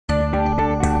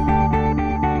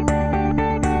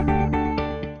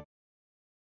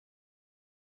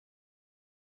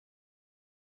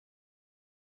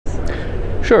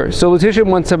Sure. So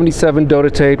lutetium-177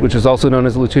 dotatate, which is also known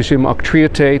as lutetium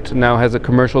octreotate, now has a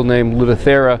commercial name,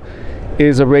 Lutathera,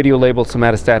 is a radiolabeled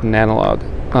somatostatin analog.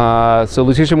 So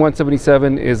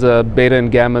lutetium-177 is a beta and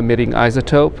gamma emitting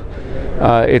isotope.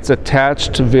 It's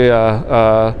attached via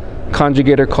a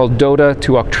conjugator called DOTA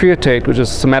to octreotate, which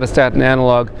is a somatostatin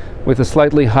analog with a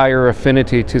slightly higher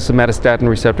affinity to somatostatin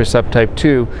receptor subtype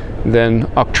 2 than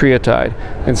octreotide.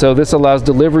 And so this allows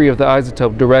delivery of the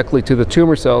isotope directly to the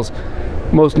tumor cells.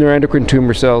 Most neuroendocrine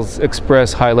tumor cells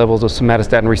express high levels of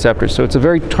somatostatin receptors. So it's a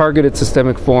very targeted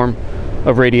systemic form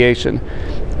of radiation.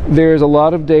 There's a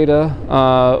lot of data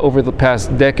over the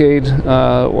past decade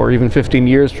or even 15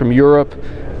 years from Europe.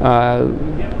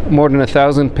 More than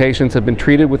 1,000 patients have been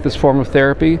treated with this form of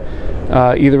therapy,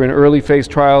 either in early phase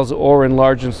trials or in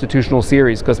large institutional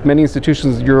series, because many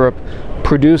institutions in Europe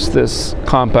produce this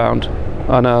compound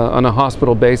on a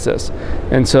hospital basis.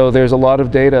 And so there's a lot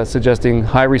of data suggesting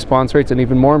high response rates and,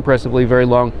 even more impressively, very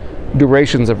long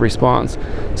durations of response.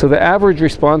 So the average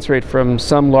response rate from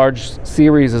some large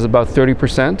series is about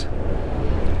 30%,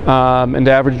 and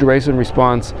the average duration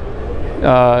response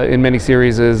in many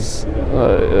series is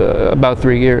about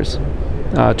 3 years,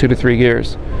 2 to 3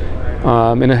 years,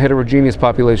 in a heterogeneous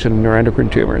population of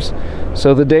neuroendocrine tumors.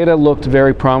 So the data looked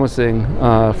very promising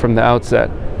from the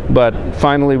outset, but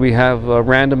finally we have a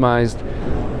randomized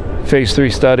phase 3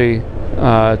 study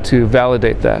to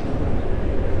validate that.